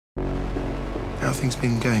how things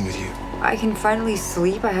been going with you? I can finally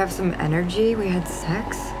sleep. I have some energy. We had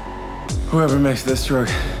sex. Whoever makes this drug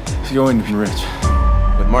is going to be rich.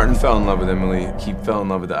 When Martin fell in love with Emily, he fell in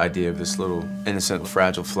love with the idea of this little innocent,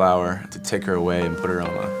 fragile flower, to take her away and put her on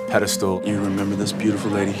a pedestal. You remember this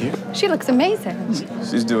beautiful lady here? She looks amazing.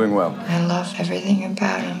 She's doing well. I love everything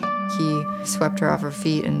about him. He swept her off her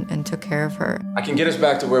feet and took care of her. I can get us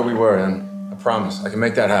back to where we were, and I promise I can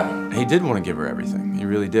make that happen. He did want to give her everything. He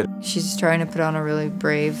really did. She's trying to put on a really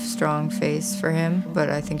brave, strong face for him, but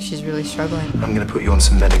I think she's really struggling. I'm gonna put you on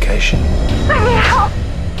some medication. I need help.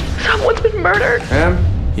 Someone's been murdered.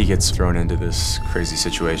 And he gets thrown into this crazy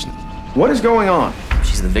situation. What is going on?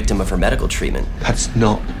 She's the victim of her medical treatment. That's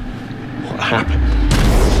not what happened.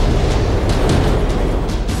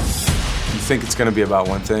 You think it's going to be about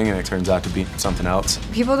one thing, and it turns out to be something else.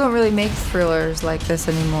 People don't really make thrillers like this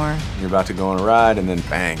anymore. You're about to go on a ride, and then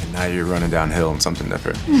bang, and now you're running downhill in something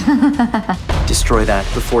different. Destroy that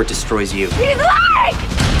before it destroys you. He's lying!